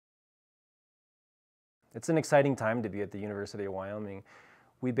It's an exciting time to be at the University of Wyoming.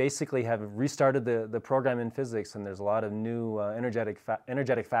 We basically have restarted the program in physics, and there's a lot of new energetic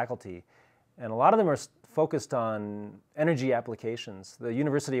faculty. And a lot of them are focused on energy applications. The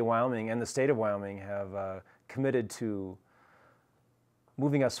University of Wyoming and the state of Wyoming have committed to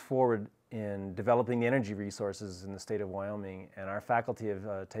moving us forward in developing the energy resources in the state of Wyoming, and our faculty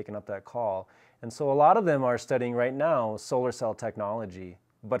have taken up that call. And so a lot of them are studying right now solar cell technology,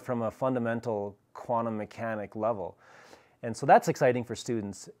 but from a fundamental quantum mechanic level. And so that's exciting for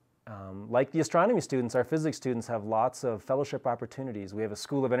students. Like the astronomy students, our physics students have lots of fellowship opportunities. We have a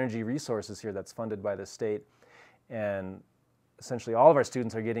School of Energy Resources here that's funded by the state, and essentially all of our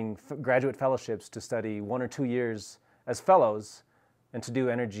students are getting graduate fellowships to study 1 or 2 years as fellows and to do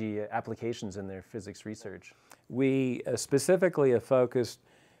energy applications in their physics research. We specifically have focused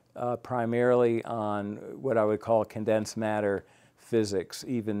primarily on what I would call condensed matter physics,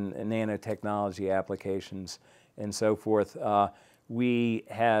 even nanotechnology applications and so forth. We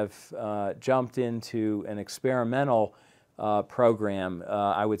have jumped into an experimental program,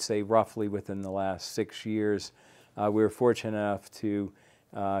 I would say roughly within the last 6 years. We were fortunate enough to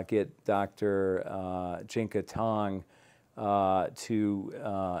get Dr. Jinka Tong to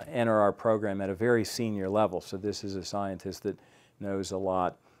enter our program at a very senior level. So this is a scientist that knows a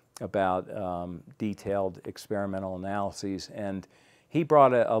lot about detailed experimental analyses, and he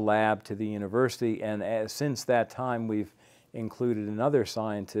brought a lab to the university, and since that time we've included another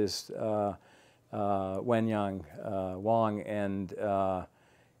scientist, Wenyang Wang, and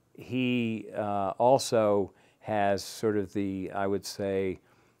he also has sort of the, I would say,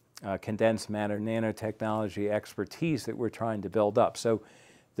 condensed matter nanotechnology expertise that we're trying to build up. So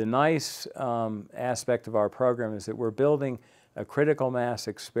the nice aspect of our program is that we're building a critical mass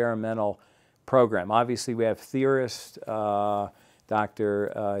experimental program. Obviously we have theorists.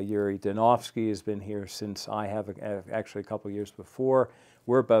 Dr. Yuri Danovsky has been here since I have, actually a couple years before.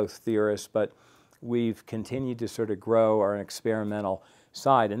 We're both theorists, but we've continued to sort of grow our experimental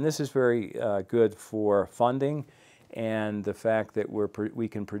side. And this is very good for funding and the fact that we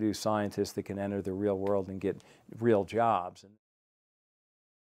can produce scientists that can enter the real world and get real jobs.